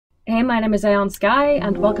Hey, my name is Aeon Sky,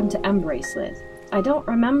 and welcome to Embracelet. I don't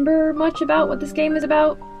remember much about what this game is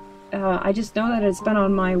about. I just know that it's been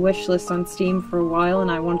on my wish list on Steam for a while, and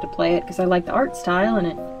I wanted to play it because I like the art style, and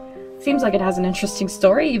it seems like it has an interesting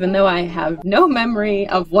story, even though I have no memory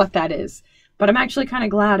of what that is. But I'm actually kind of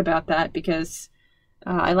glad about that, because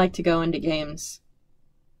I like to go into games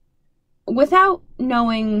without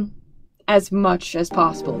knowing as much as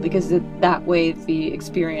possible, because that way the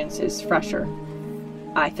experience is fresher,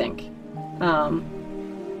 I think.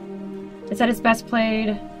 It said it's best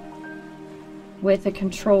played with a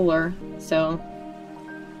controller, so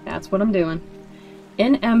that's what I'm doing.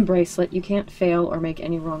 In Embracelet, you can't fail or make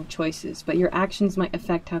any wrong choices, but your actions might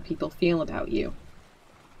affect how people feel about you.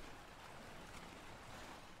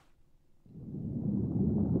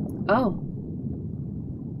 Oh.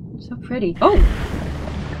 So pretty. Oh!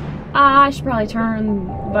 I should probably turn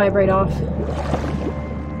vibrate off.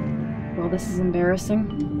 Well, this is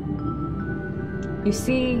embarrassing. You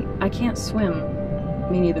see, I can't swim.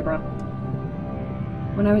 Me neither, bro.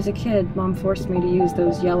 When I was a kid, Mom forced me to use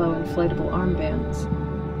those yellow inflatable armbands.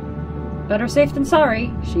 Better safe than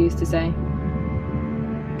sorry, she used to say.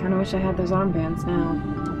 Kinda wish I had those armbands now.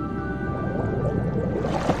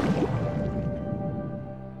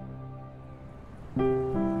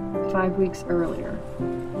 "5 weeks earlier."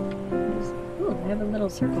 Ooh, I have a little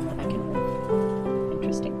circle that I can move.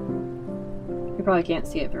 Interesting. You probably can't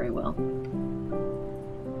see it very well.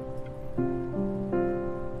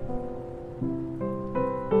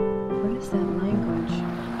 What is that language?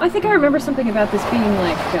 Oh, I think I remember something about this being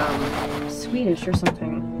like, Swedish or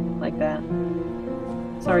something like that.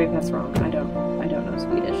 Sorry if that's wrong. I don't know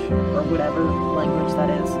Swedish, or whatever language that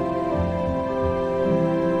is.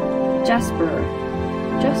 Jesper,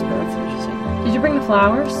 that's interesting. Did you bring the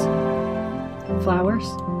flowers? Flowers?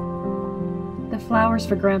 The flowers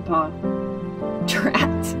for Grandpa.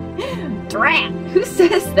 Drat! Drat! Who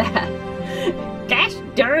says that? Gosh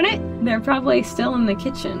darn it! They're probably still in the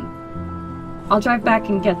kitchen. I'll drive back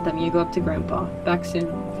and get them. You go up to Grandpa. Back soon.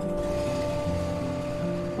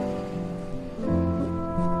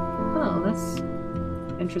 Oh, that's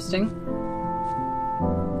interesting.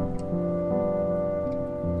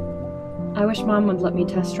 I wish Mom would let me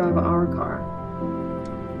test drive our car.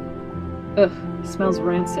 Ugh, it smells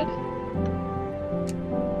rancid.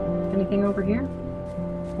 Anything over here?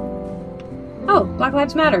 Oh, Black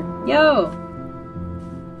Lives Matter! Yo!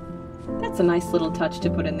 That's a nice little touch to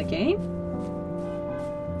put in the game.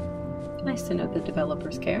 Nice to know the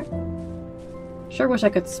developers care. Sure wish I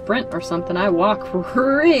could sprint or something. I walk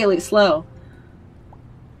really slow.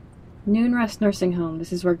 Noon Rest Nursing Home.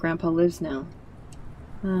 This is where Grandpa lives now.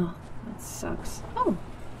 Oh, that sucks. Oh,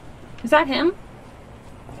 is that him?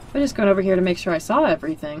 I'm just going over here to make sure I saw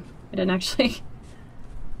everything. I didn't actually...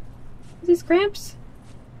 Is this Gramps?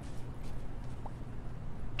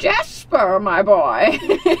 Jesper, my boy!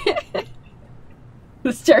 The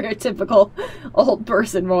stereotypical old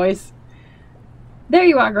person voice. There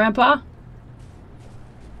you are, Grandpa.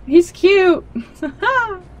 He's cute! Look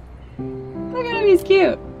at him, he's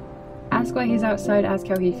cute! Ask why he's outside, ask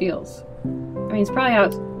how he feels. I mean, he's probably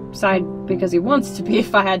outside because he wants to be,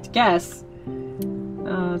 if I had to guess.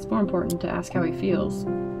 It's more important to ask how he feels.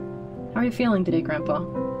 How are you feeling today, Grandpa?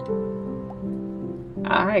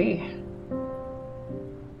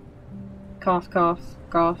 Cough, cough,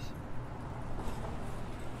 cough.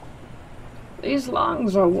 These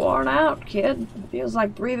lungs are worn out, kid. Feels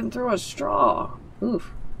like breathing through a straw.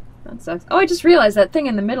 Oof, that sucks. Oh, I just realized that thing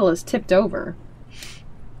in the middle is tipped over.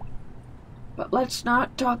 But let's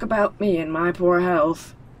not talk about me and my poor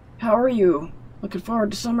health. How are you? Looking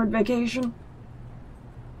forward to summer vacation?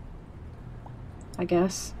 I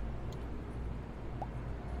guess.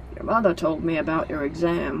 Your mother told me about your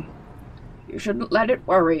exam. You shouldn't let it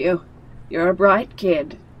worry you. You're a bright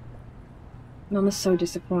kid. Mom is so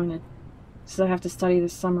disappointed. Says I have to study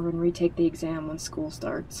this summer and retake the exam when school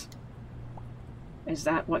starts. Is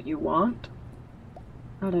that what you want?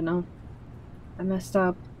 I don't know. I messed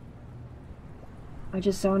up. I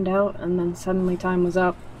just zoned out and then suddenly time was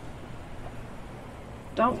up.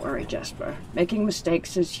 Don't worry, Jesper. Making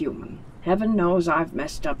mistakes is human. Heaven knows I've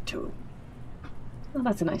messed up too. Well,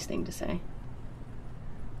 that's a nice thing to say.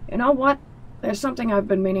 You know what? There's something I've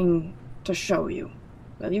been meaning to show you.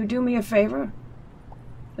 Will you do me a favor?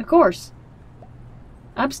 Of course.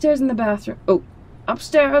 Upstairs in the bathroom... Oh,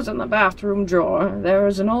 upstairs in the bathroom drawer, there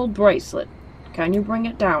is an old bracelet. Can you bring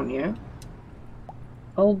it down here?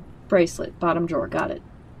 Old bracelet, bottom drawer, got it.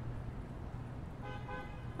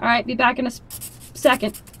 Alright, be back in a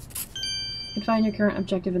second. You can find your current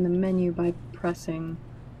objective in the menu by pressing...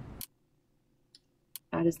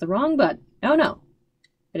 That is the wrong button. Oh no.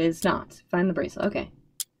 It is not. Find the bracelet. Okay.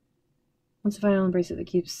 Once I find the bracelet that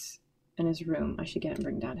keeps in his room, I should get it and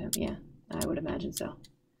bring it down to him. Yeah, I would imagine so.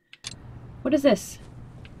 What is this?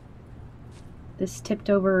 This tipped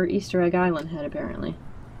over Easter Egg Island head, apparently.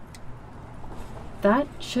 That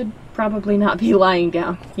should probably not be lying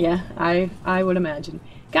down. Yeah, I would imagine.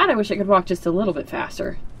 God, I wish I could walk just a little bit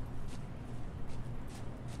faster.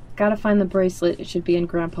 Gotta find the bracelet. It should be in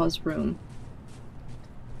Grandpa's room.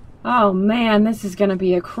 Oh man, this is gonna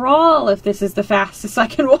be a crawl if this is the fastest I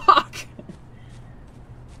can walk.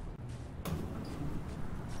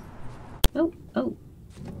 Oh, oh.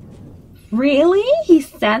 Really? He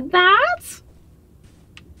said that?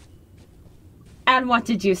 And what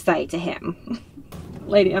did you say to him?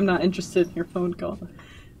 Lady, I'm not interested in your phone call.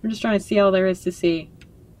 I'm just trying to see all there is to see.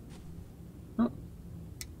 Oh.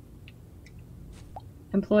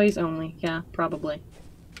 Employees only. Yeah, probably.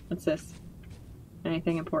 What's this?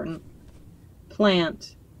 Anything important?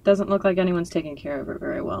 Plant. Doesn't look like anyone's taking care of it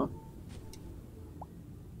very well.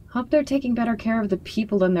 Hope they're taking better care of the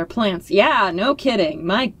people than their plants. Yeah, no kidding.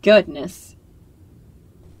 My goodness.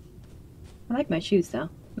 I like my shoes, though.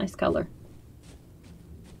 Nice color.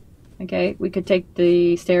 Okay, we could take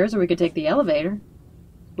the stairs or we could take the elevator.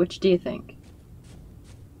 Which do you think?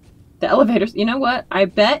 The elevator's... You know what? I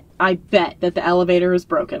bet that the elevator is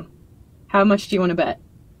broken. How much do you want to bet?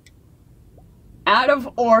 Out of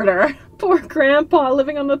order. Poor Grandpa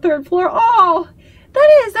living on the 3rd floor. Oh,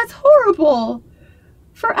 that's horrible.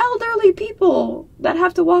 For elderly people that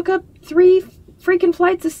have to walk up 3 freaking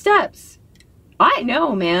flights of steps. I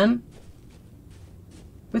know, man.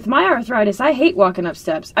 With my arthritis, I hate walking up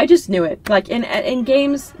steps. I just knew it. Like, in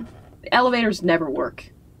games, elevators never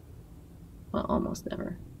work. Well, almost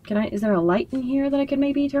never. Is there a light in here that I could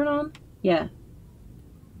maybe turn on? Yeah.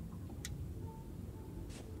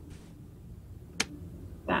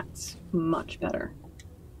 That's much better.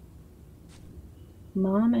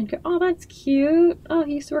 Mom and... Oh, that's cute. Oh,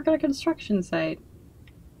 he used to work on a construction site.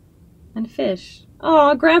 And fish.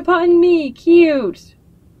 Oh, Grandpa and me. Cute.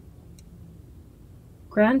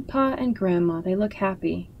 Grandpa and Grandma. They look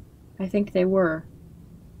happy. I think they were.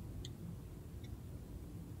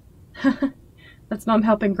 That's Mom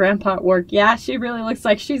helping Grandpa at work. Yeah, she really looks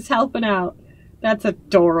like she's helping out. That's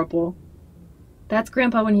adorable. That's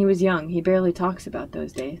Grandpa when he was young. He barely talks about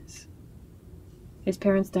those days. His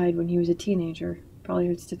parents died when he was a teenager. Probably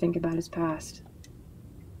hurts to think about his past.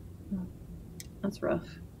 Oh, that's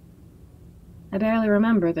rough. I barely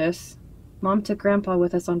remember this. Mom took Grandpa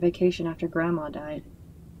with us on vacation after Grandma died.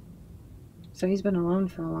 So he's been alone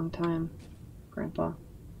for a long time. Grandpa.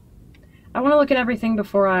 I want to look at everything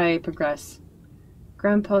before I progress.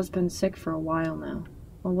 Grandpa's been sick for a while now.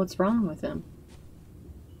 Well, what's wrong with him?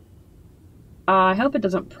 I hope it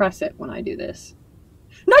doesn't press it when I do this.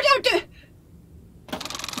 No, don't do...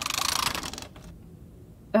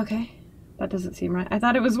 Okay. That doesn't seem right. I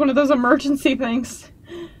thought it was one of those emergency things.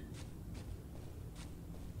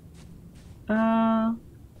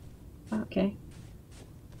 Okay.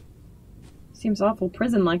 Seems awful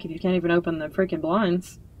prison-like if you can't even open the freaking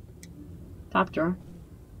blinds. Top drawer.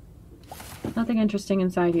 Nothing interesting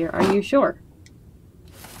inside here. Are you sure?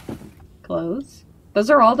 Clothes? Those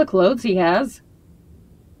are all the clothes he has.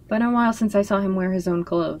 Been a while since I saw him wear his own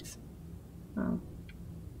clothes. Oh.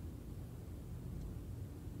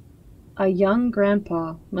 A young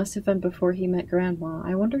grandpa. Must have been before he met Grandma.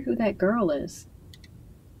 I wonder who that girl is.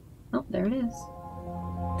 Oh, there it is.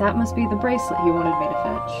 That must be the bracelet he wanted me to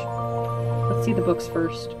fetch. Let's see the books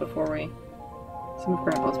first before we... Some of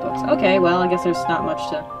Grandpa's books. Okay, well, I guess there's not much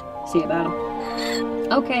to see about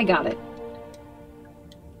him. Okay, got it.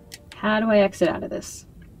 How do I exit out of this?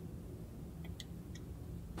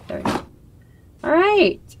 There we go.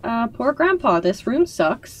 Alright, poor Grandpa. This room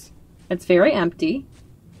sucks. It's very empty.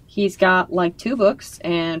 He's got, like, 2 books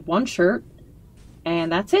and 1 shirt.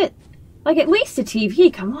 And that's it. Like, at least a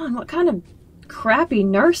TV. Come on, what kind of crappy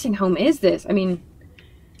nursing home is this? I mean...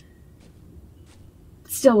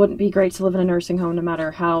 Still wouldn't be great to live in a nursing home no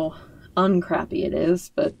matter how uncrappy it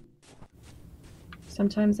is, but...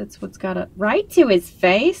 Sometimes that's what's gotta... Right to his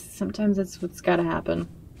face! Sometimes that's what's gotta happen.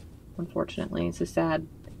 Unfortunately, it's a sad...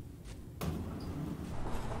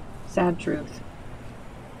 sad truth.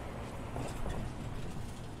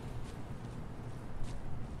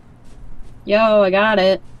 Yo, I got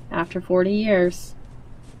it! After 40 years.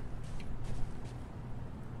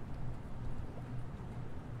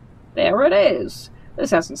 There it is!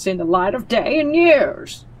 This hasn't seen the light of day in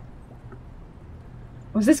years!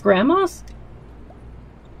 Was this Grandma's?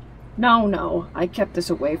 No, no. I kept this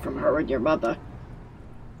away from her and your mother.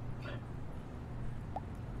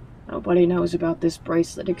 Nobody knows about this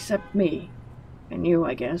bracelet except me. And you,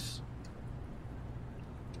 I guess.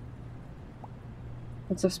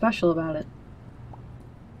 What's so special about it?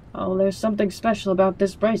 Oh, there's something special about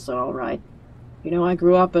this bracelet, all right. You know, I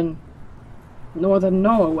grew up in northern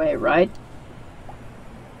Norway, right?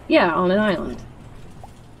 Yeah, on an island.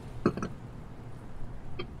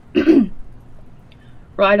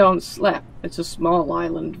 Ryzon. It's a small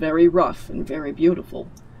island, very rough and very beautiful.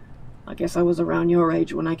 I guess I was around your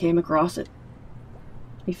age when I came across it.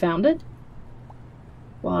 You found it?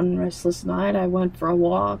 One restless night, I went for a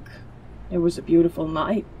walk. It was a beautiful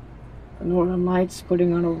night. The northern lights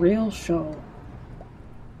putting on a real show.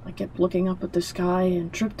 I kept looking up at the sky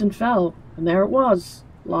and tripped and fell, and there it was,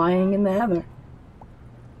 lying in the heather.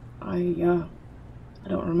 I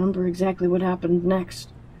don't remember exactly what happened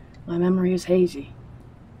next. My memory is hazy.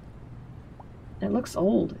 It looks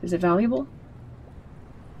old. Is it valuable?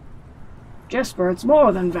 Jesper, it's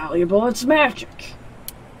more than valuable. It's magic.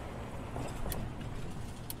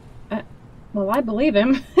 Well, I believe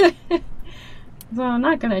him. So I'm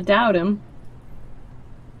not gonna doubt him.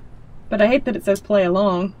 But I hate that it says play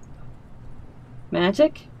along.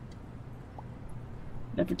 Magic?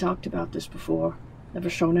 Never talked about this before. Never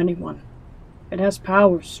shown anyone. It has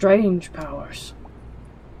powers, strange powers.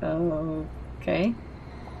 Okay.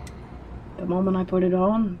 The moment I put it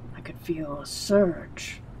on, I could feel a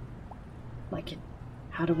surge. Like it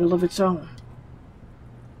had a will of its own.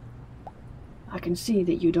 I can see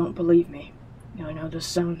that you don't believe me. I know this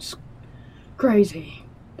sounds crazy,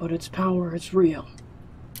 but its power is real.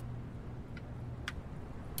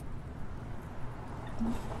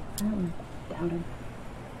 I don't doubt him.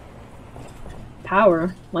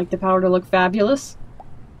 Power? Like the power to look fabulous?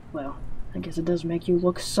 Well, I guess it does make you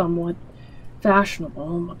look somewhat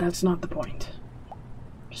fashionable, but that's not the point.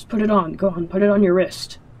 Just put it on. Go on, put it on your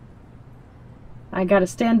wrist. I gotta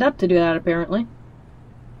stand up to do that, apparently.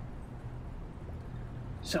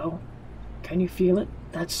 So, can you feel it?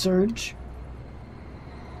 That surge?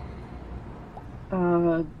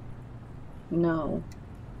 No.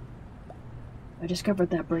 I discovered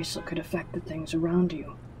that bracelet could affect the things around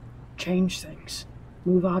you. Change things.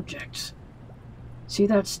 Move objects. See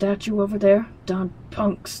that statue over there? Don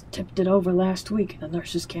Punks tipped it over last week and the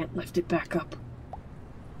nurses can't lift it back up.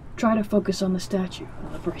 Try to focus on the statue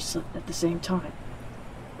and the bracelet at the same time.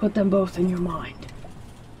 Put them both in your mind.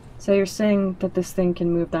 So you're saying that this thing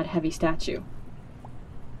can move that heavy statue?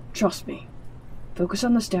 Trust me. Focus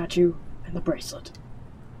on the statue and the bracelet.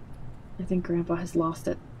 I think Grandpa has lost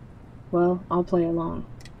it. Well, I'll play along.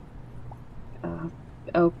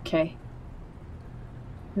 Okay.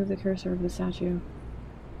 Move the cursor of the statue.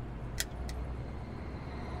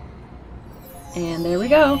 And there we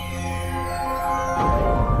go.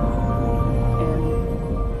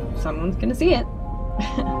 And someone's gonna see it.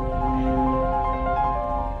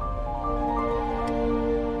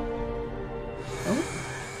 Oh.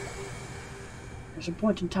 There's a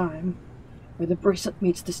point in time where the bracelet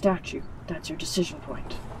meets the statue. That's your decision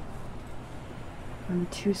point. When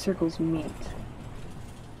the two circles meet.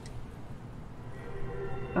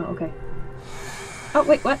 Oh, okay. Oh,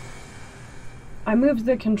 wait, what? I moved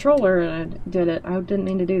the controller and I did it. I didn't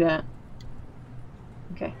mean to do that.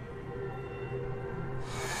 Okay.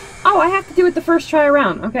 Oh, I have to do it the first try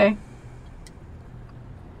around. Okay.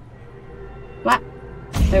 Blah.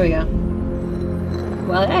 There we go.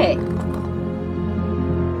 Well, hey.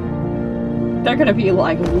 They're gonna be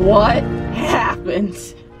like, what happened?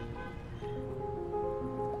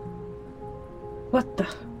 What the?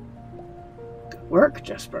 Good work,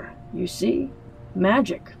 Jesper. You see?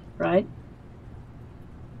 Magic, right?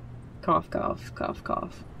 Cough, cough, cough,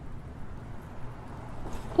 cough.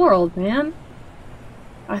 Poor old man.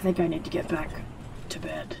 I think I need to get back to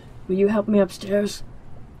bed. Will you help me upstairs?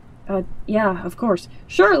 Yeah, of course.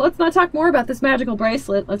 Sure, let's not talk more about this magical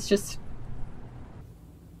bracelet. Let's just...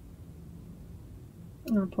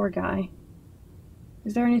 Oh, poor guy.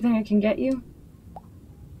 Is there anything I can get you?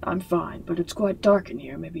 I'm fine, but it's quite dark in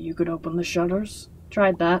here. Maybe you could open the shutters?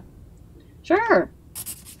 Tried that. Sure!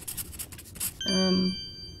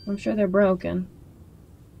 I'm sure they're broken.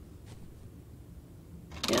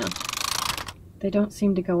 Yeah. They don't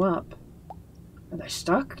seem to go up. Are they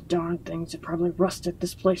stuck? Darn things, it probably rusted.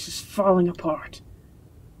 This place is falling apart.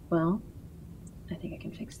 Well, I think I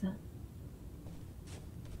can fix that.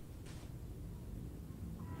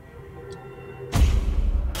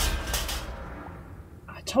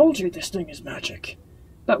 I told you this thing is magic.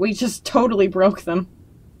 But we just totally broke them.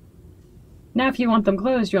 Now if you want them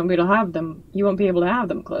closed, you won't be able to have them. You won't be able to have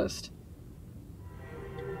them closed.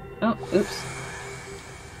 Oh, oops.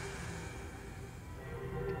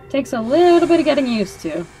 Takes a little bit of getting used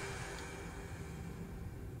to.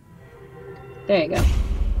 There you go.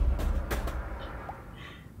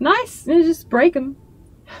 Nice! You just break them.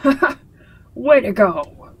 Way to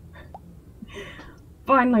go!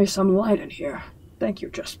 Finally some light in here. Thank you,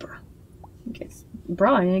 Jesper. Guess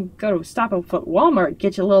probably go to stop at Walmart,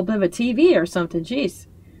 get you a little bit of a TV or something. Jeez.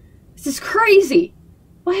 This is crazy!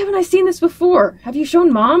 Why haven't I seen this before? Have you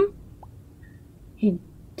shown Mom?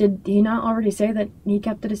 Did he not already say that he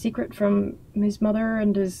kept it a secret from his mother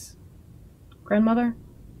and his grandmother?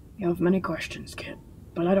 You have many questions, kid,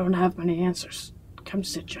 but I don't have many answers. Come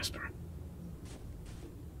sit, Jesper.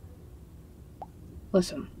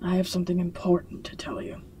 Listen, I have something important to tell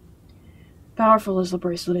you. Powerful as the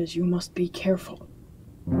bracelet is, you must be careful.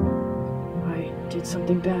 I did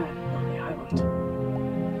something bad on the island.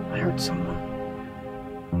 I hurt someone.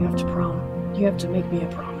 You have to make me a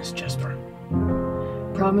promise, Jesper.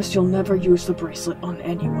 Promise you'll never use the bracelet on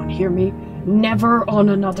anyone, hear me? Never on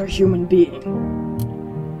another human being.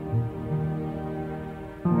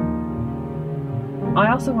 I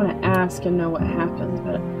also want to ask and know what happened,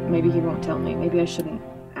 but maybe he won't tell me. Maybe I shouldn't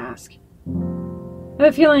ask. I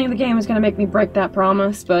have a feeling the game is going to make me break that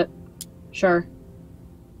promise, but sure.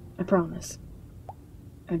 I promise.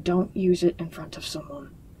 And don't use it in front of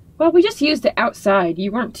someone. Well, we just used it outside.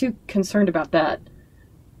 You weren't too concerned about that.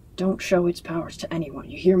 Don't show its powers to anyone,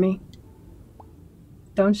 you hear me?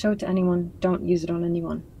 Don't show it to anyone. Don't use it on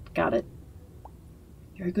anyone. Got it.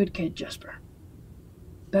 You're a good kid, Jesper.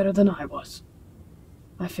 Better than I was.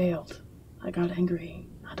 I failed. I got angry,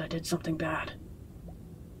 and I did something bad.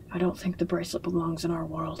 I don't think the bracelet belongs in our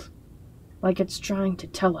world. Like it's trying to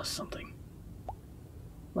tell us something.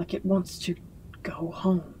 Like it wants to go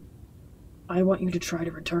home. I want you to try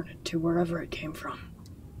to return it to wherever it came from.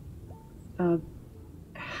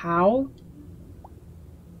 How?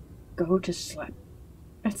 Go to sleep.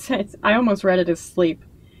 I almost read it as sleep.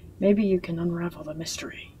 Maybe you can unravel the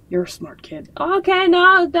mystery. You're a smart kid. Okay,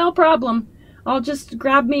 no problem. I'll just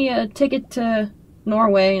grab me a ticket to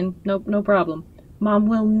Norway and no problem. Mom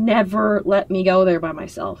will never let me go there by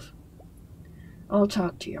myself. I'll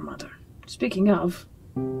talk to your mother. Speaking of...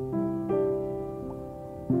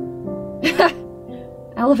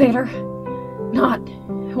 Elevator. Not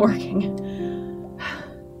working.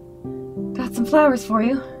 Got some flowers for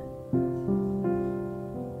you.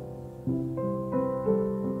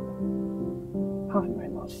 Hi, my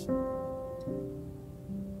love.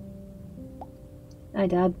 Hi,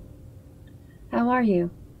 Dad. How are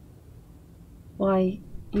you? Why,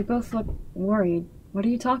 you both look worried. What are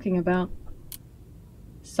you talking about?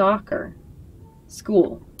 Soccer.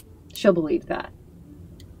 School. She'll believe that.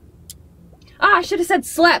 Ah, I should have said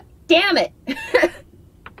slept. Damn it!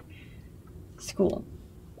 School.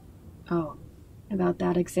 Oh, about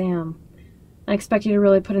that exam. I expect you to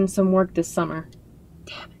really put in some work this summer.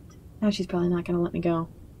 Damn it. Now she's probably not going to let me go.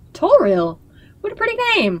 Toril! What a pretty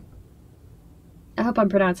name! I hope I'm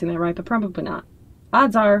pronouncing that right, but probably not.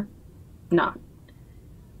 Odds are, not.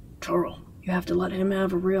 Toril, you have to let him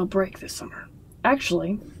have a real break this summer.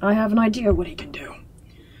 Actually, I have an idea what he can do.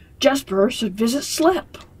 Jesper should visit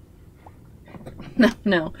Slip.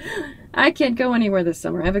 No. I can't go anywhere this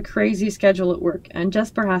summer. I have a crazy schedule at work, and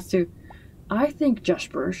Jesper has to... I think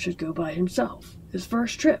Jesper should go by himself. His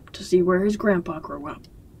first trip to see where his grandpa grew up.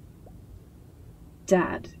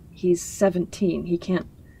 Dad, he's 17. He can't...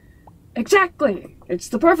 Exactly! It's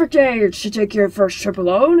the perfect age to take your first trip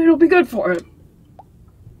alone. It'll be good for him.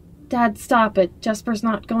 Dad, stop it. Jesper's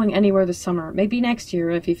not going anywhere this summer. Maybe next year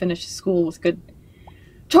if he finishes school with good...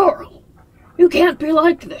 Toril! You can't be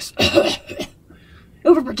like this.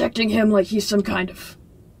 Overprotecting him like he's some kind of...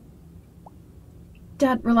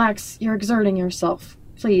 Dad, relax. You're exerting yourself.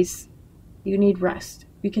 Please. You need rest.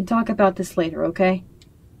 We can talk about this later, okay?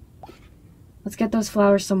 Let's get those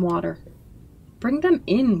flowers some water. Bring them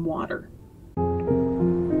in water.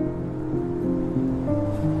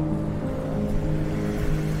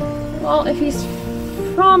 Well, if he's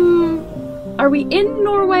from... Are we in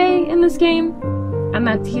Norway in this game? And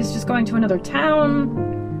that he's just going to another town?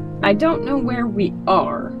 I don't know where we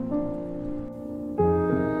are.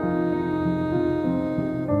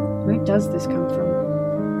 Where does this come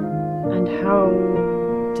from? And how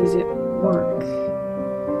does it work?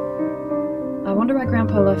 I wonder why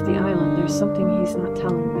Grandpa left the island. There's something he's not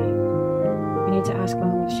telling me. We need to ask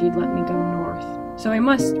Mom if she'd let me go north. So we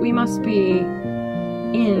must be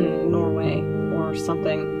in Norway or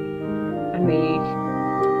something. And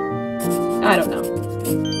I don't know.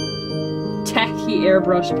 Tacky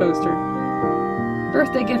airbrush poster.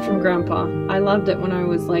 Birthday gift from Grandpa. I loved it when I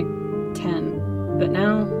was like 10. But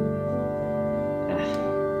now...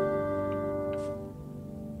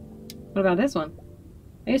 What about this one?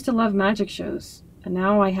 I used to love magic shows. And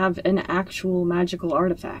now I have an actual magical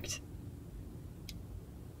artifact.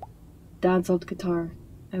 Dad's old guitar.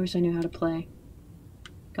 I wish I knew how to play.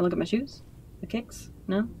 Can I look at my shoes? The kicks?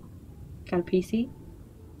 No? Got a PC?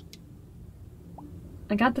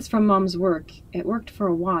 I got this from Mom's work. It worked for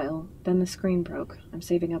a while, then the screen broke. I'm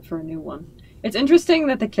saving up for a new one. It's interesting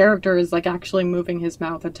that the character is like actually moving his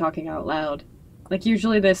mouth and talking out loud. Like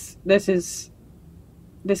usually this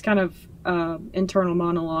kind of internal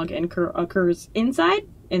monologue occurs inside,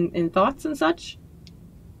 in thoughts and such.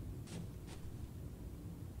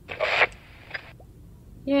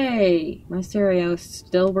 Yay! My stereo's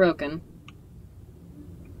still broken.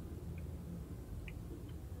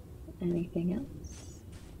 Anything else?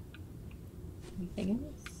 Anything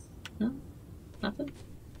else? No? Nothing?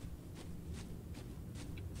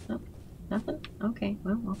 No? Nothing? Okay,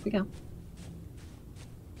 well, off we go.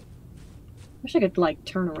 Wish I could, like,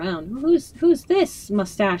 turn around. Who's this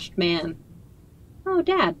mustached man? Oh,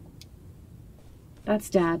 Dad.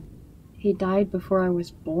 That's Dad. He died before I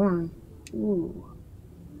was born. Ooh.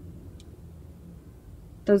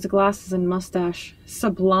 Those glasses and mustache.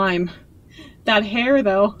 Sublime. That hair,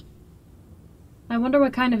 though. I wonder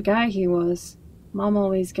what kind of guy he was. Mom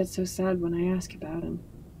always gets so sad when I ask about him.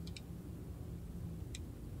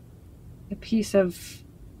 A piece of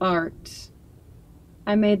art.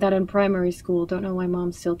 I made that in primary school. Don't know why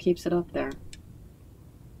Mom still keeps it up there.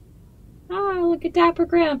 Oh, look at Dapper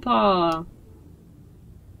Grandpa.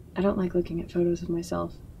 I don't like looking at photos of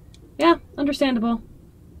myself. Yeah, understandable.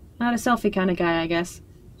 Not a selfie kind of guy, I guess.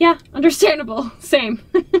 Yeah, understandable. Same.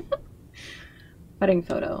 Wedding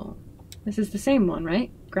photo. This is the same one,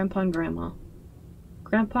 right? Grandpa and Grandma.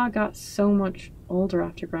 Grandpa got so much older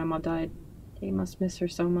after Grandma died. He must miss her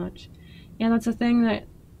so much. Yeah, that's a thing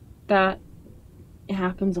that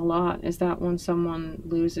happens a lot, is that when someone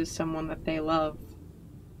loses someone that they love,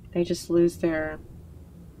 they just lose their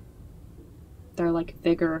like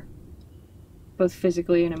vigor, both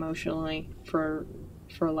physically and emotionally, for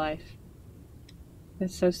life.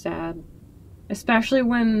 It's so sad. Especially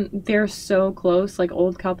when they're so close, like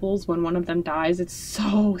old couples, when one of them dies, it's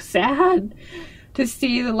so sad to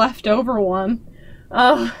see the leftover one.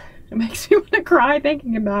 Ugh, it makes me want to cry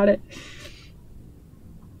thinking about it.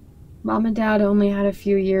 Mom and Dad only had a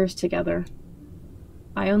few years together.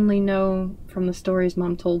 I only know from the stories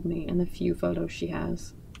Mom told me and the few photos she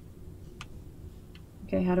has.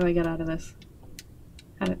 Okay, how do I get out of this?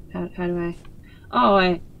 How do I... Oh,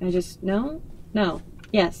 I just... No? No.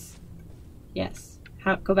 Yes. Yes.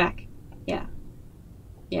 How... Go back. Yeah.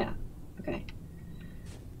 Yeah. Okay.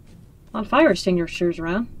 A lot of fire extinguishers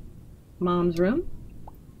around. Mom's room?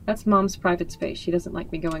 That's Mom's private space. She doesn't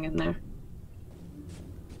like me going in there.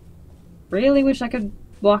 Really wish I could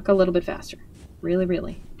walk a little bit faster. Really,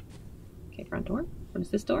 really. Okay, front door. What is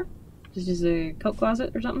this door? This is a coat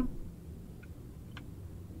closet or something?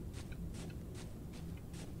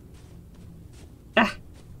 Ah!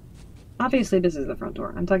 Obviously this is the front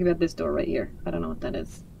door. I'm talking about this door right here. I don't know what that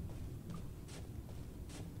is.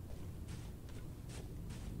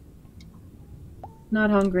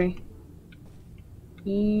 Not hungry.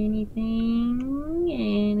 Anything?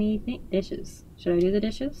 Anything? Dishes. Should I do the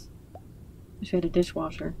dishes? Wish we had a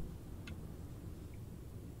dishwasher.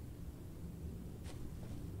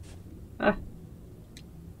 Ah.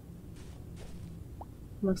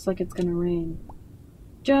 Looks like it's gonna rain.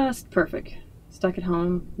 Just perfect. Stuck at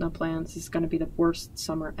home, no plans. This is gonna be the worst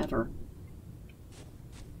summer ever.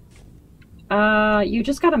 You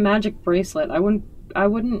just got a magic bracelet. I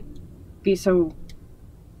wouldn't be so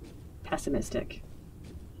pessimistic.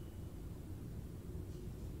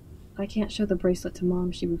 I can't show the bracelet to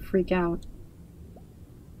Mom. She would freak out.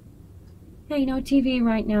 Hey, no TV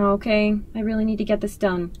right now, okay? I really need to get this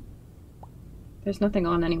done. There's nothing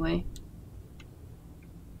on anyway.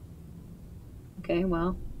 Okay,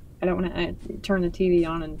 well, I don't want to turn the TV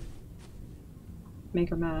on and make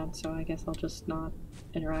her mad, so I guess I'll just not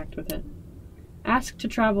interact with it. Ask to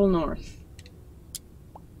travel north.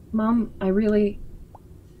 Mom, the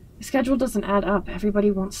schedule doesn't add up.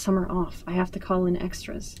 Everybody wants summer off. I have to call in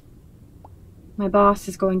extras. My boss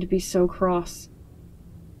is going to be so cross.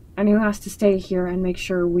 And who has to stay here and make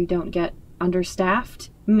sure we don't get understaffed?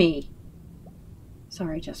 Me.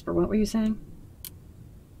 Sorry, Jesper, what were you saying?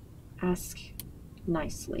 Ask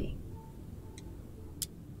nicely.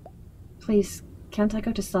 Please, can't I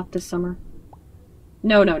go to SLEP this summer?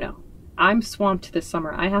 No, no, no. I'm swamped this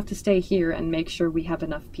summer. I have to stay here and make sure we have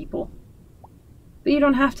enough people. But you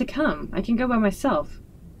don't have to come. I can go by myself.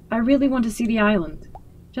 I really want to see the island.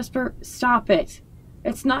 Jesper, stop it.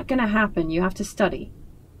 It's not gonna happen. You have to study.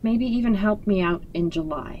 Maybe even help me out in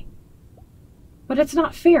July. But it's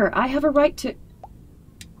not fair. I have a right to...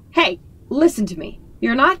 Hey, listen to me.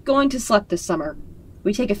 You're not going to sleep this summer.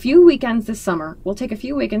 We take a few weekends this summer. We'll take a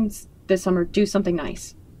few weekends this summer, do something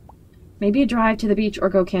nice. Maybe a drive to the beach or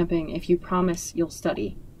go camping if you promise you'll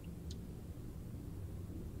study.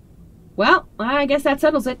 Well, I guess that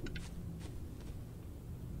settles it.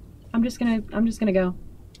 I'm just gonna go.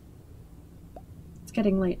 It's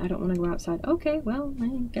getting late. I don't want to go outside. Okay, well, I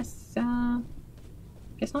guess not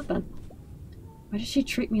then. Why does she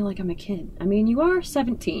treat me like I'm a kid? I mean, you are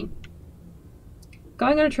 17.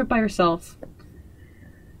 Going on a trip by yourself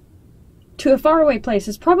to a faraway place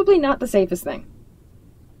is probably not the safest thing.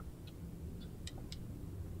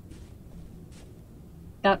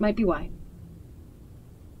 That might be why.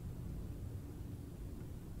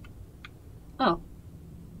 Oh.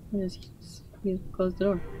 You close the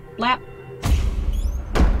door. Blap!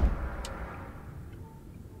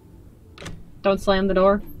 Don't slam the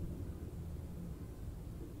door.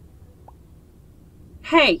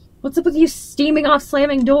 Hey! What's up with you steaming off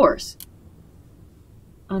slamming doors?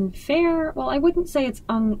 Unfair? Well, I wouldn't say it's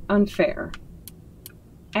unfair.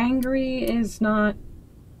 Angry is not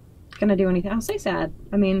gonna do anything. I'll say sad.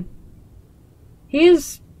 I mean, he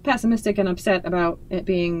is pessimistic and upset about it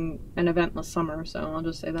being an eventless summer, so I'll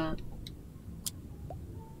just say that.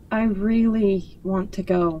 I really want to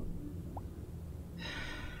go.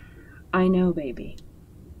 I know, baby.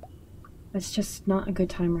 It's just not a good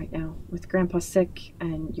time right now. With Grandpa sick,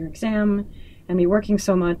 and your exam, and me working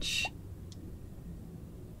so much.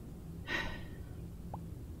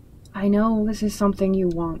 I know this is something you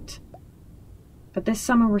want. But this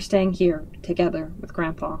summer we're staying here, together, with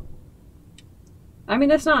Grandpa. I mean,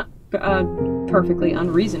 that's not perfectly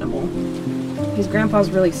unreasonable. Because Grandpa's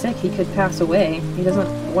really sick, he could pass away. He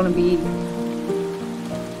doesn't want to be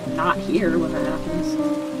not here when that happens.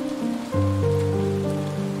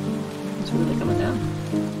 It's really coming down.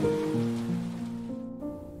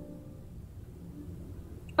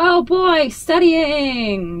 Oh boy,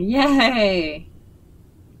 studying! Yay!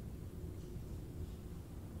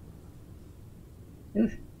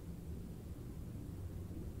 Ugh.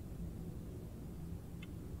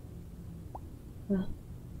 Well,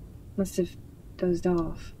 must have dozed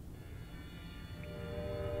off.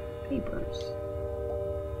 Papers.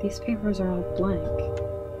 These papers are all blank.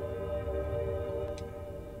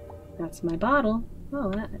 That's my bottle.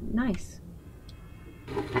 Oh, nice.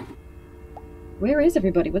 Where is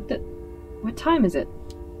everybody? What time is it?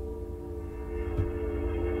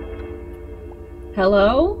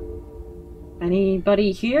 Hello?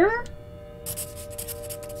 Anybody here?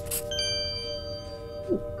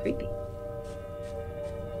 Ooh, creepy.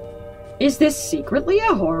 Is this secretly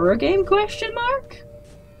a horror game, question mark?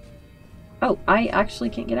 Oh, I actually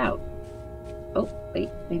can't get out. Oh, wait,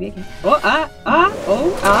 maybe I can. Oh,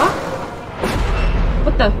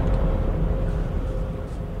 What the?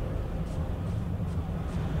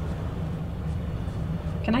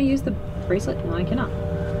 Can I use the bracelet? No, I cannot.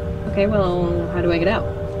 Okay, well, how do I get out?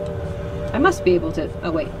 I must be able to.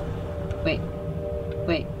 Oh, wait. Wait.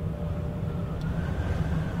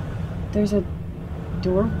 There's a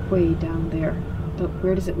doorway down there, but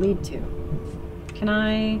where does it lead to? Can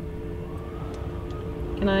I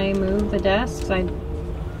move the desks?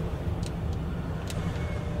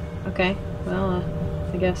 Okay, well,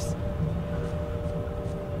 I guess.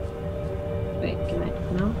 Wait, can I?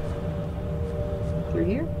 No? Through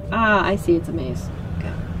here? Ah, I see, it's a maze. Okay.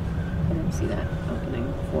 I didn't see that opening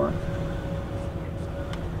before.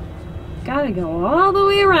 Gotta go all the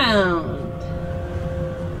way around.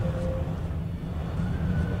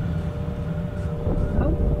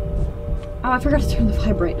 Oh, I forgot to turn the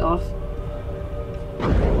vibrate off.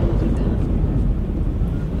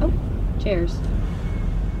 Oh, chairs.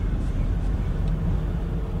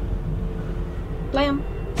 Blam.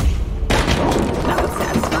 That was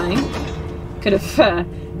satisfying. Could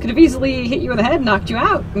have easily hit you with a head, knocked you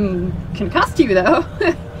out, and concussed you though.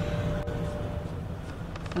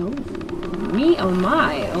 Oh, me oh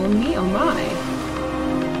my, oh me oh my.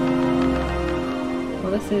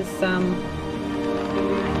 Well, this is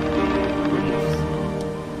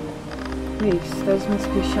reefs. Those must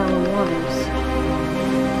be shallow waters.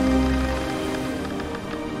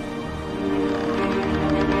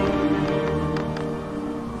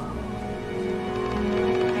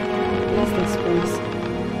 What is this place?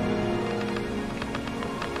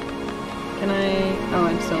 Can I... Oh,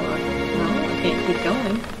 I'm still on. No, I can't keep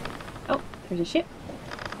going. Oh, there's a ship.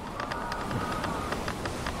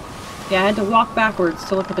 Yeah, I had to walk backwards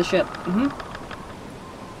to look at the ship.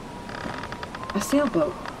 A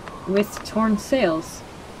sailboat. With torn sails.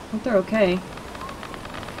 I hope they're okay.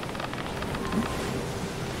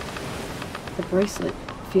 The bracelet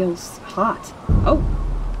feels hot. Oh!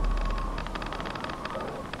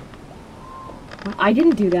 Well, I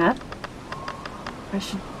didn't do that. I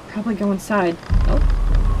should probably go inside. Oh.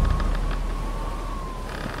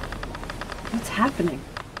 What's happening?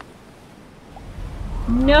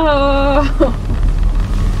 No!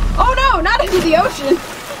 Oh no! Not into the ocean!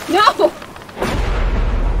 No!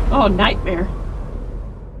 Oh, nightmare.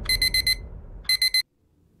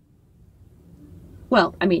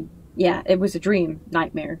 Well, I mean, yeah, it was a dream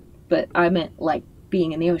nightmare, but I meant, like,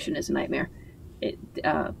 being in the ocean is a nightmare. It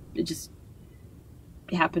just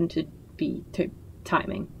happened to be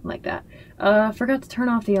timing like that. Forgot to turn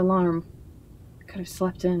off the alarm. Could have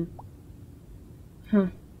slept in. Huh.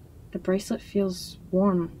 The bracelet feels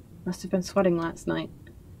warm. Must have been sweating last night.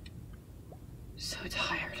 So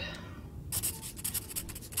tired.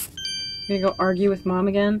 Gonna go argue with Mom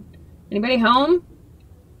again? Anybody home?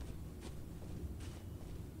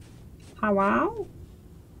 Hello?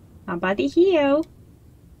 Nobody here.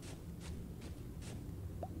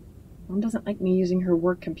 Mom doesn't like me using her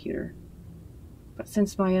work computer. But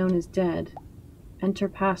since my own is dead, enter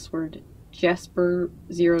password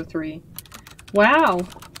Jasper03. Wow!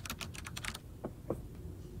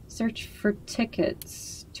 Search for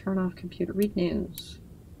tickets. Turn off computer. Read news.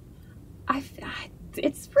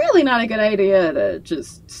 It's really not a good idea to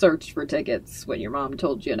just search for tickets when your mom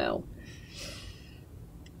told you no.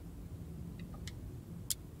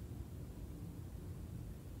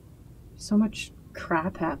 So much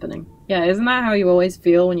crap happening. Yeah, isn't that how you always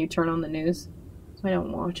feel when you turn on the news? So I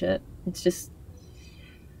don't watch it. It's just...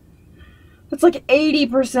 it's like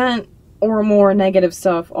 80% or more negative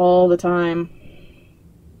stuff all the time.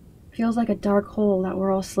 Feels like a dark hole that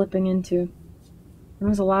we're all slipping into. When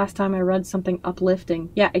was the last time I read something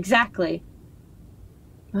uplifting? Yeah, exactly.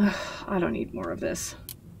 Ugh, I don't need more of this.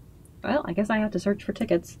 Well, I guess I have to search for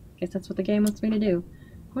tickets. Guess that's what the game wants me to do.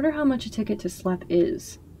 Wonder how much a ticket to Slep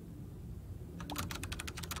is.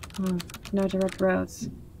 No direct routes.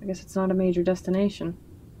 I guess it's not a major destination.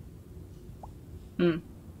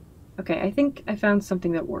 Okay, I think I found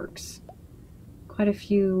something that works. Quite a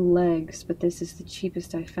few legs, but this is the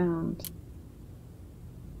cheapest I found.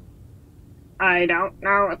 I don't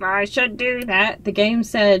know if I should do that. The game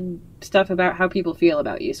said stuff about how people feel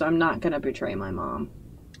about you, so I'm not gonna betray my mom.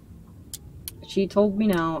 She told me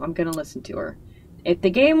no, I'm gonna listen to her. If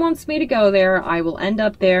the game wants me to go there, I will end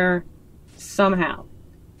up there somehow.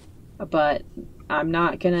 But I'm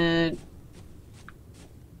not gonna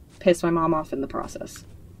piss my mom off in the process.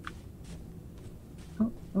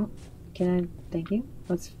 Oh, can I? Thank you.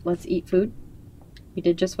 Let's eat food. We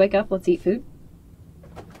did just wake up. Let's eat food.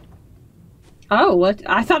 Oh, what?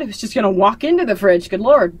 I thought he was just gonna walk into the fridge. Good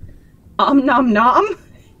lord. Nom nom.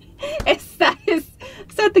 Is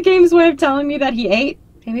that the game's way of telling me that he ate?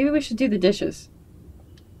 Hey, maybe we should do the dishes.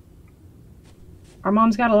 Our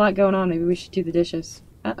mom's got a lot going on. Maybe we should do the dishes.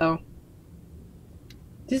 Uh-oh.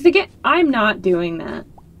 Does the game... I'm not doing that.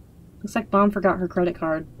 Looks like Mom forgot her credit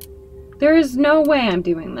card. There is no way I'm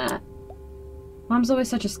doing that. Mom's always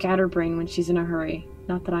such a scatterbrain when she's in a hurry.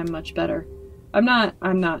 Not that I'm much better. I'm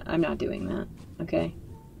not doing that. Okay.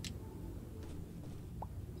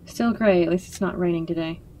 Still gray. At least it's not raining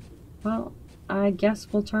today. Well, I guess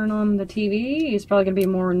we'll turn on the TV. It's probably gonna be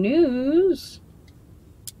more news.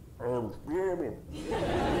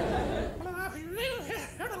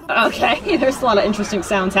 Okay, there's a lot of interesting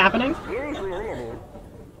sounds happening.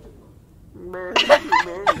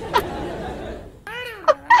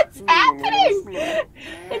 What's happening?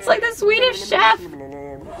 It's like the Swedish Chef.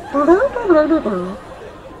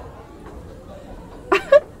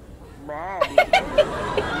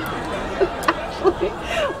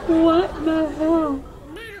 What the hell?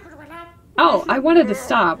 Oh, I wanted to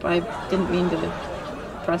stop. I didn't mean to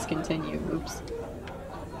press continue. Oops.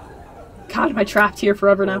 God, am I trapped here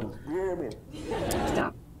forever now?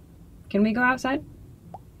 Stop. Can we go outside?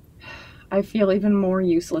 I feel even more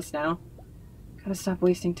useless now. Gotta stop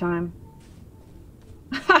wasting time.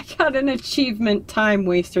 I got an achievement, time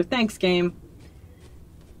waster. Thanks, game.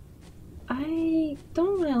 I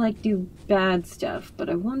don't want to, like, do bad stuff, but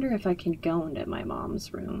I wonder if I can go into my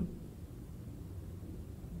mom's room.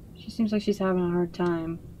 She seems like she's having a hard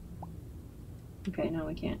time. Okay, no,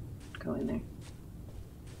 we can't go in there.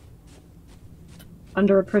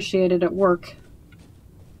 Underappreciated at work.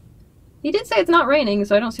 He did say it's not raining,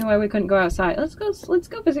 so I don't see why we couldn't go outside. Let's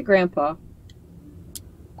go visit Grandpa.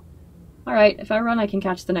 Alright, if I run, I can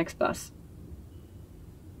catch the next bus.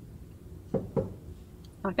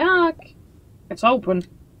 Knock knock! It's open.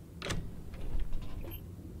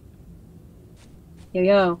 Yo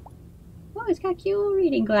yo. Oh, he's got cute little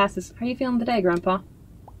reading glasses. How are you feeling today, Grandpa?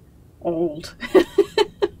 Old.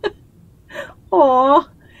 Aww.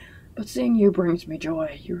 But seeing you brings me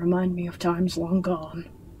joy. You remind me of times long gone.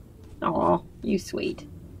 Aw, you sweet.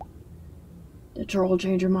 Did Troll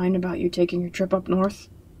change her mind about you taking your trip up north?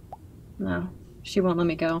 No, she won't let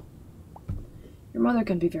me go. Your mother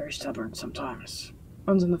can be very stubborn sometimes.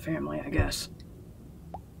 Runs in the family, I guess.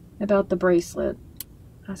 About the bracelet.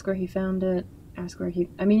 Ask where he found it. Ask where he...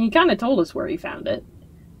 I mean, he kind of told us where he found it.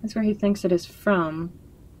 Ask where he thinks it is from.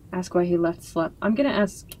 Ask why he left Slep. I'm gonna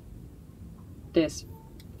ask this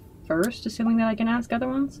first, assuming that I can ask other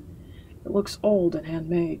ones. It looks old and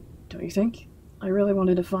handmade, don't you think? I really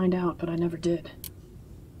wanted to find out, but I never did.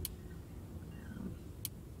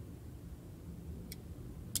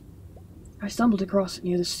 I stumbled across it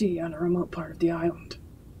near the sea on a remote part of the island.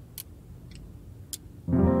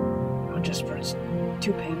 Oh, just for it's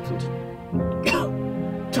too painful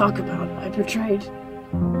to talk about. I betrayed.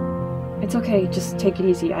 It's okay, just take it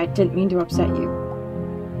easy. I didn't mean to upset you.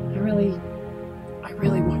 I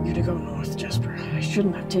really want you to go north, Jesper. I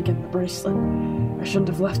shouldn't have taken the bracelet. I shouldn't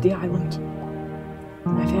have left the island.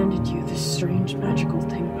 I've handed you this strange magical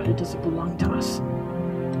thing, but it doesn't belong to us.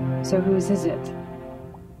 So whose is it?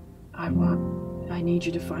 I need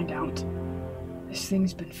you to find out. This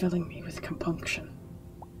thing's been filling me with compunction.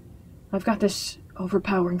 I've got this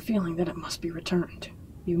overpowering feeling that it must be returned.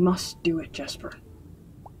 You must do it, Jesper.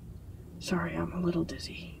 Sorry, I'm a little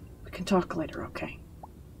dizzy. We can talk later, okay?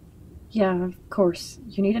 Yeah, of course.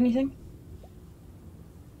 You need anything?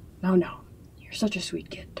 No. You're such a sweet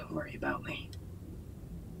kid. Don't worry about me.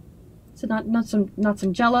 So not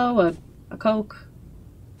some Jello, a Coke?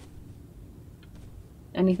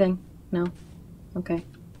 Anything? No? Okay.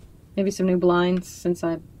 Maybe some new blinds, since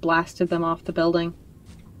I blasted them off the building.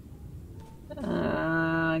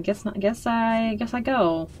 Guess not. Guess I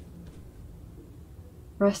go.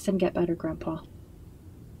 Rest and get better, Grandpa.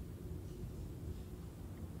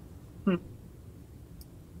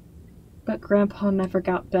 But Grandpa never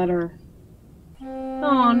got better.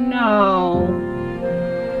 Oh no.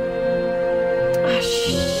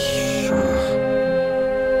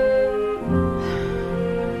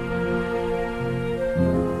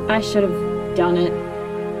 I should have done it.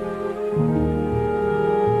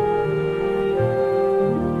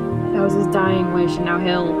 That was his dying wish, and now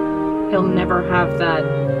he'll never have that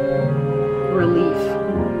relief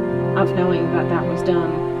of knowing that that was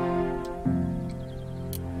done.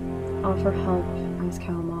 Offer help, ask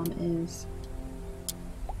how Mom is.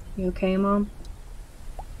 You okay, Mom?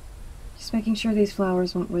 Just making sure these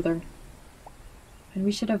flowers won't wither. And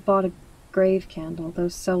we should have bought a grave candle,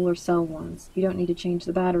 those solar cell ones. You don't need to change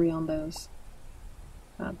the battery on those.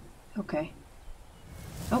 Okay.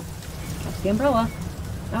 Oh, that's the umbrella.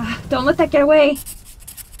 Ah, don't let that get away!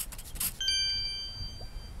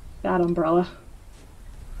 That umbrella.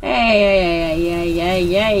 Hey!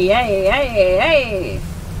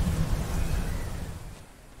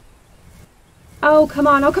 Oh, come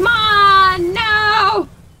on! Oh, come on! No!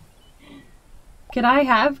 Could I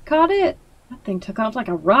have caught it? That thing took off like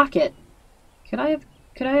a rocket. Could I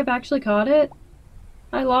have actually caught it?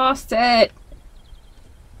 I lost it!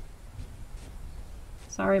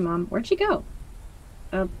 Sorry, Mom. Where'd she go?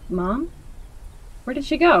 Mom? Where did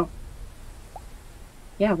she go?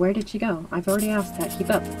 Yeah, where did she go? I've already asked that. Keep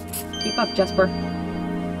up. Keep up, Jesper.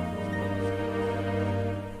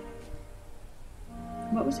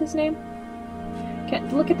 What was his name?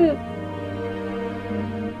 Look at the...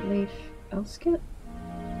 Leif Elskett?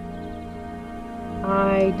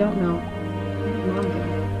 I don't know. Where did Mom go?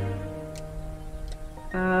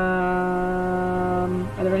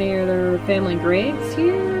 Are there any other family graves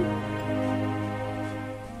here?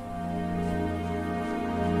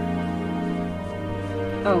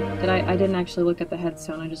 Oh, I didn't actually look at the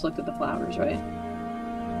headstone, I just looked at the flowers, right?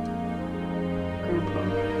 Grandpa.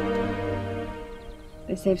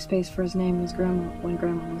 They saved space for his name when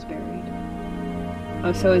Grandma was buried.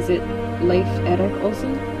 Oh, so is it Leif Erik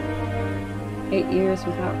Olsen? 8 years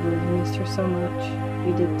without her, he missed her so much.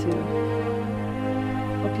 We did too.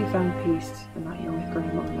 Hope you found peace and that you're with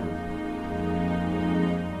Grandma now.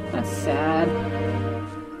 That's sad.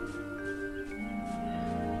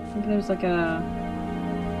 I think there's like a...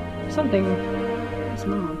 something. It's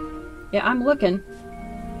Mom. Yeah, I'm looking.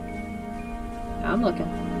 I'm looking.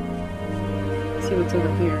 Let's see what's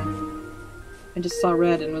over here. I just saw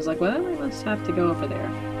red and was like, well, I must have to go over there.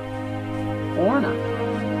 Or not.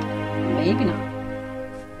 Maybe not.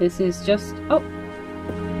 This is just... oh!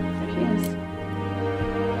 There she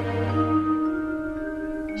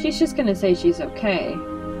is. She's just gonna say she's okay.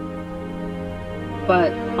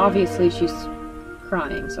 But obviously she's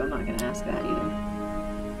crying, so I'm not gonna ask that either.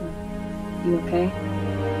 You okay?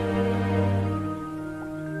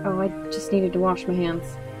 Oh, I just needed to wash my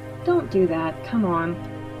hands. Don't do that. Come on.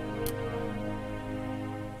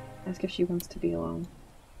 Ask if she wants to be alone.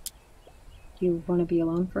 Do you want to be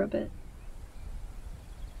alone for a bit?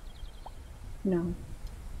 No.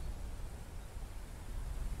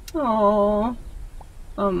 Aww.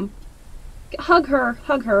 Hug her.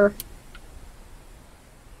 Hug her.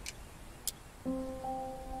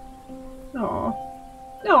 Aww.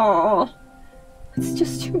 Aww. It's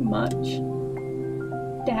just too much.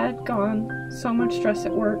 Dad gone. So much stress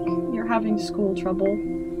at work. You're having school trouble.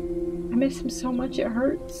 I miss him so much it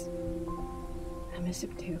hurts. I miss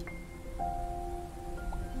him too.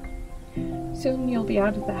 Soon you'll be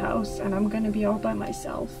out of the house and I'm gonna be all by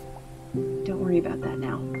myself. Don't worry about that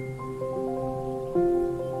now.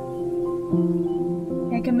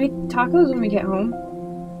 I can make tacos when we get home.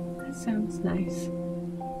 That sounds nice.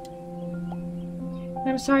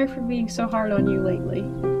 I'm sorry for being so hard on you lately.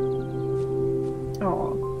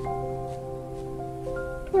 Aw.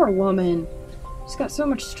 Poor woman. She's got so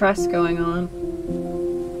much stress going on.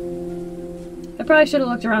 I probably should have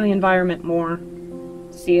looked around the environment more.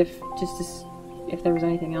 To see if there was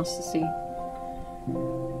anything else to see.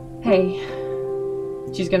 Hey.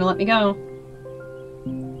 She's gonna let me go.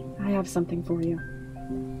 I have something for you.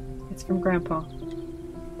 It's from Grandpa.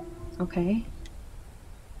 Okay.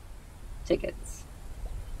 Tickets.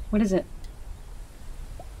 What is it?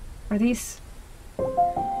 Are these...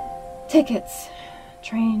 tickets.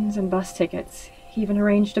 Trains and bus tickets. He even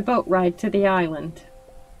arranged a boat ride to the island.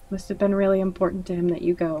 Must have been really important to him that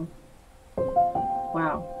you go.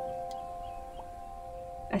 Wow.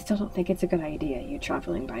 I still don't think it's a good idea, you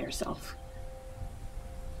traveling by yourself.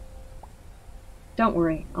 Don't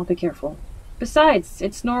worry, I'll be careful. Besides,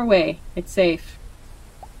 it's Norway. It's safe.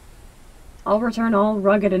 I'll return all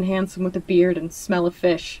rugged and handsome with a beard and smell of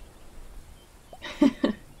fish.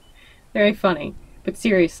 Very funny. But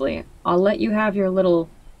seriously, I'll let you have your little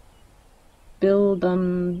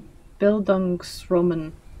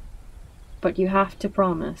Bildungsroman. But you have to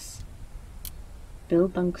promise.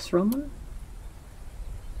 Bildungsroman?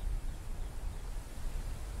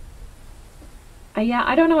 Yeah,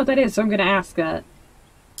 I don't know what that is, so I'm gonna ask that.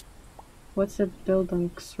 What's a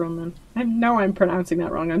Bildungsroman? I know I'm pronouncing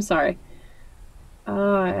that wrong, I'm sorry.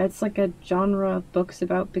 It's like a genre of books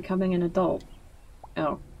about becoming an adult.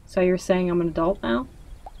 Oh, so you're saying I'm an adult now?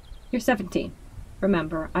 You're 17.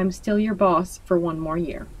 Remember, I'm still your boss for 1 more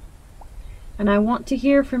year. And I want to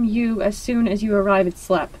hear from you as soon as you arrive at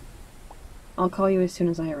Slep. I'll call you as soon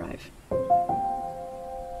as I arrive.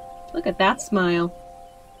 Look at that smile.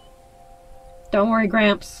 Don't worry,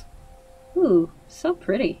 Gramps. Ooh, so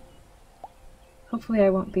pretty. Hopefully I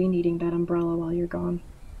won't be needing that umbrella while you're gone.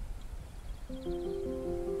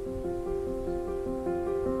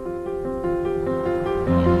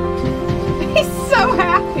 He's so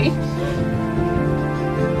happy!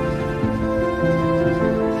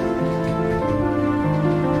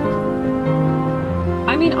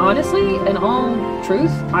 I mean, honestly, in all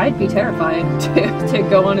truth, I'd be terrified to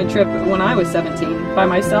go on a trip when I was 17. By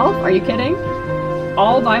myself? Are you kidding?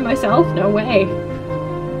 All by myself? No way.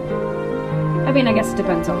 I mean, I guess it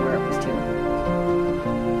depends on where it was, too.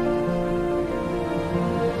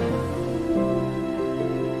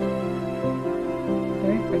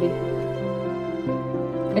 Very pretty.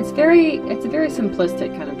 It's a very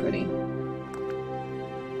simplistic kind of pretty.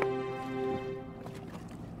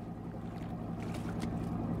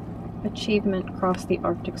 Achievement, cross the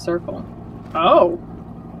Arctic Circle. Oh!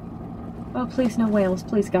 Oh, please no whales,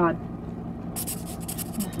 please God.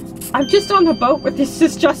 I'm just on the boat with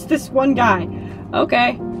just this one guy.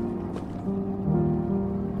 Okay.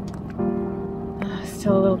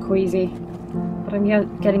 Still a little queasy. But I'm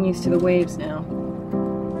getting used to the waves now.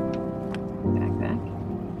 Backpack.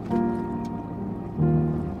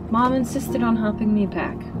 Mom insisted on helping me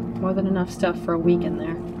pack. More than enough stuff for a week in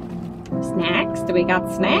there. Snacks? Do we got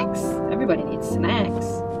snacks? Everybody needs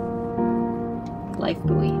snacks. Life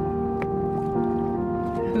buoy.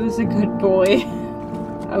 Who's a good boy?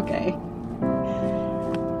 Okay.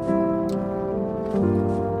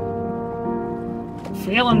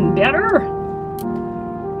 Feeling better?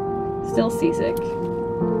 Still seasick.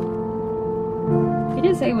 He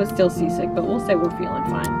did say he was still seasick, but we'll say we're feeling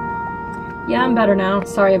fine. Yeah, I'm better now.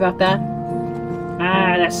 Sorry about that.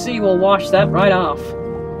 Ah, the sea will wash that right off.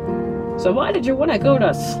 So why did you want to go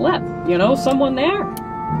to Slep? You know someone there?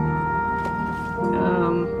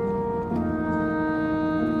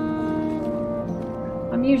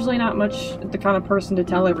 I'm usually not much the kind of person to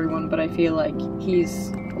tell everyone, but I feel like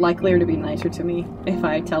he's likelier to be nicer to me if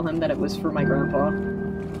I tell him that it was for my grandpa.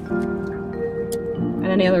 In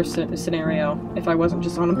any other scenario, if I wasn't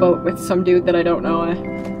just on a boat with some dude that I don't know,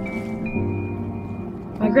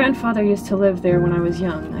 My grandfather used to live there when I was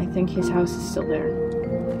young. I think his house is still there.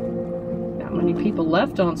 Not many people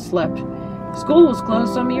left on Slep. School was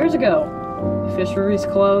closed some years ago. Fisheries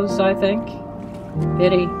closed, I think.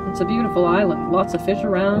 Pity. It's a beautiful island. Lots of fish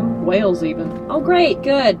around. Whales, even. Oh, great.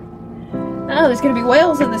 Good. Oh, there's gonna be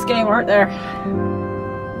whales in this game, aren't there?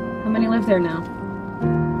 How many live there now?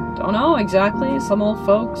 Don't know exactly. Some old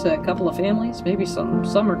folks, a couple of families, maybe some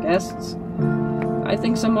summer guests. I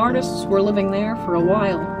think some artists were living there for a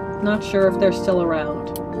while. Not sure if they're still around.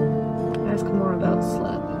 Ask more about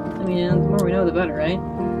Slep. I mean, the more we know, the better, right?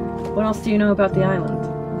 What else do you know about the island?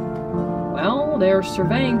 Well, they're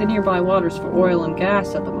surveying the nearby waters for oil and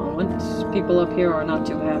gas at the moment. People up here are not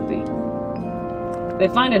too happy. If they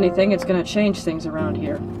find anything, it's gonna change things around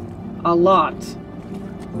here. A lot.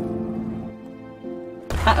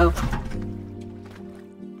 Uh-oh.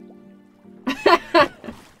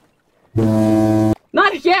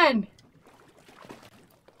 Not again!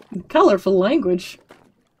 Colorful language.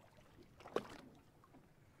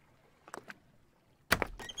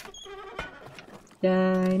 Need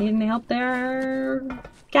any help there,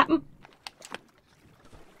 Captain?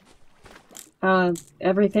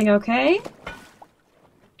 Everything okay?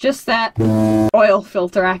 Just that oil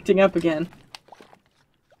filter acting up again.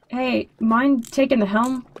 Hey, mind taking the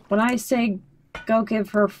helm? When I say go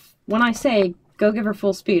give her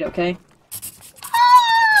full speed, okay?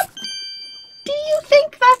 Do you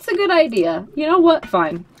think that's a good idea? You know what?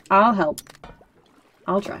 Fine. I'll help.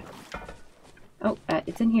 I'll try. Oh,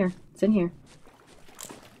 it's in here. It's in here.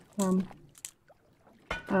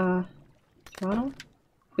 Throttle?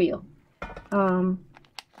 Wheel. Arr!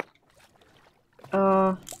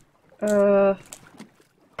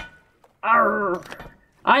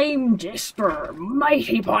 I'm Jasper,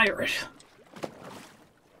 mighty pirate.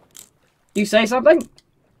 You say something?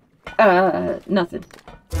 Nothing.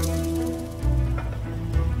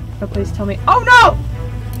 Oh, please tell me. Oh no!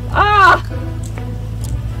 Ah!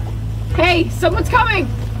 Hey, someone's coming!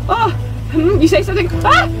 Oh! You say something?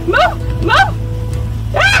 Ah! Move! Move!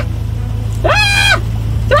 Ah! Ah!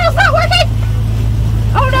 Throttle's not working!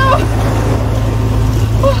 Oh no!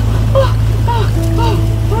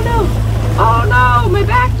 Oh no! Oh no! My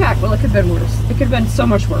backpack! Well, it could have been worse. It could have been so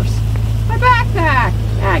much worse. My backpack!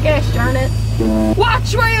 Ah, gosh darn it.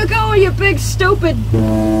 Watch where you go, you big stupid!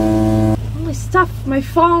 All my stuff, my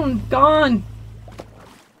phone, gone.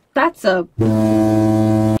 That's a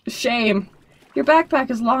shame. Your backpack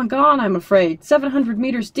is long gone, I'm afraid. 700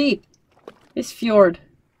 meters deep. This fjord.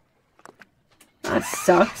 That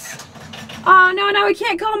sucks. Oh, no, we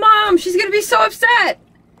can't call Mom! She's gonna be so upset!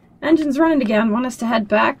 Engine's running again. Want us to head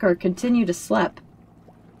back or continue to Slep?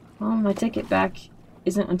 Well, my ticket back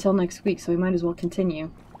isn't until next week, so we might as well continue.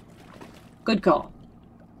 Good call.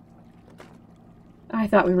 I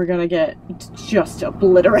thought we were gonna get just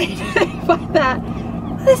obliterated by that.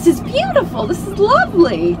 This is beautiful! This is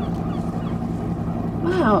lovely!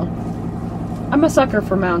 Wow. I'm a sucker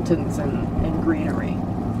for mountains and greenery.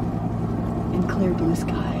 And clear blue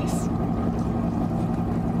skies.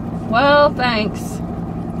 Well, thanks.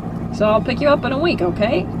 So I'll pick you up in a week,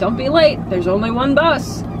 okay? Don't be late. There's only one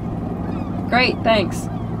bus. Great, thanks.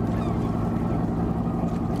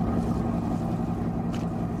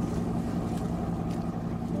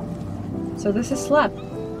 So this is Slep.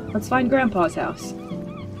 Let's find Grandpa's house.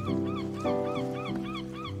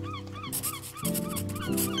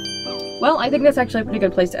 Well, I think that's actually a pretty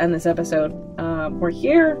good place to end this episode. We're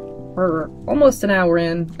here. We're almost an hour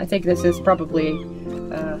in. I think this is probably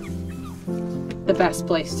the best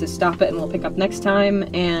place to stop it, and we'll pick up next time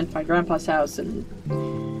and find Grandpa's house and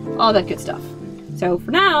all that good stuff. So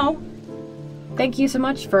for now, thank you so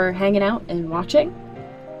much for hanging out and watching.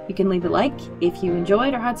 You can leave a like if you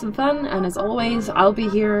enjoyed or had some fun, and as always, I'll be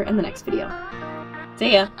here in the next video.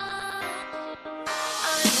 See ya!